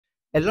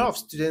A lot of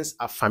students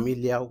are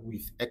familiar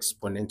with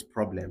exponent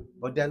problem,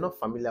 but they are not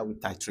familiar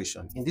with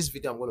titration. In this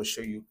video, I'm going to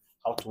show you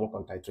how to work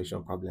on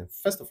titration problem.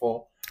 First of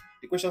all,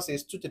 the question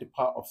says 2 to the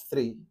power of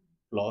 3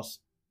 plus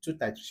 2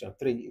 titration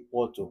 3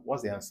 equal to,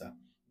 what's the answer?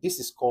 This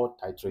is called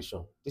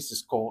titration. This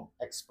is called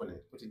exponent.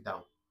 Put it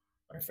down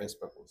for reference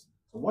purpose.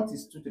 So what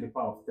is 2 to the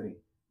power of 3?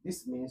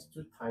 This means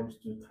 2 times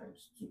 2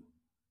 times 2.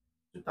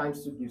 2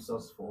 times 2 gives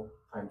us 4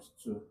 times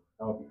 2,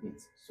 that will be 8.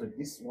 So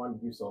this one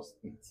gives us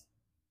 8.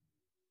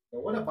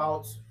 And what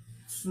about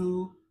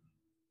 2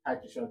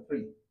 titration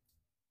 3?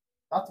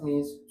 That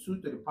means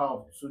 2 to the power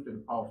of 2 to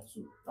the power of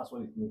 2. That's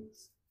what it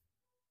means.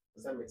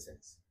 Does that make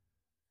sense?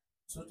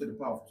 2 to the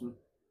power of 2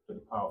 to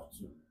the power of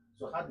 2.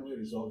 So how do we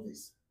resolve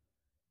this?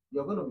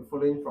 You're going to be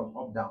following from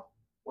up down.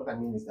 What I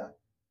mean is that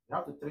you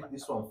have to treat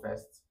this one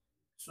first.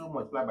 2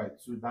 multiplied by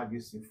 2, that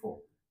gives you 4.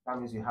 That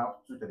means you have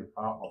 2 to the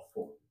power of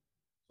 4.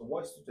 So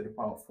what is 2 to the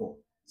power of 4?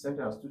 Same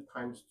thing as 2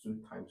 times 2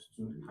 times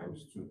 2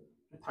 times 2.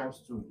 2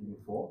 times 2 will give you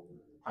 4,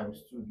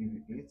 times 2 will give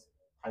you 8,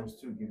 times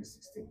 2 will give you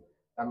 16.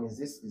 That means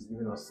this is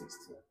giving us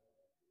 16.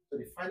 So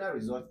the final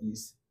result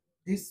is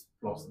this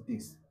plus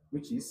this,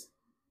 which is,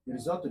 the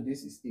result of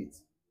this is 8.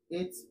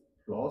 8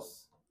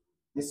 plus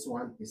this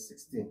one is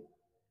 16.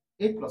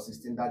 8 plus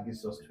 16, that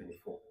gives us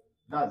 24.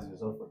 That's the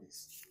result for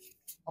this.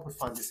 Hope you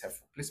found this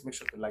helpful. Please make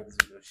sure to like this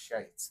video,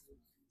 share it,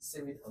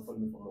 save it, and follow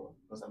me for more,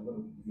 because I'm going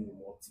to be giving you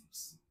more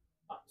tips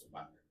back to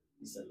back.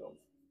 Peace and love.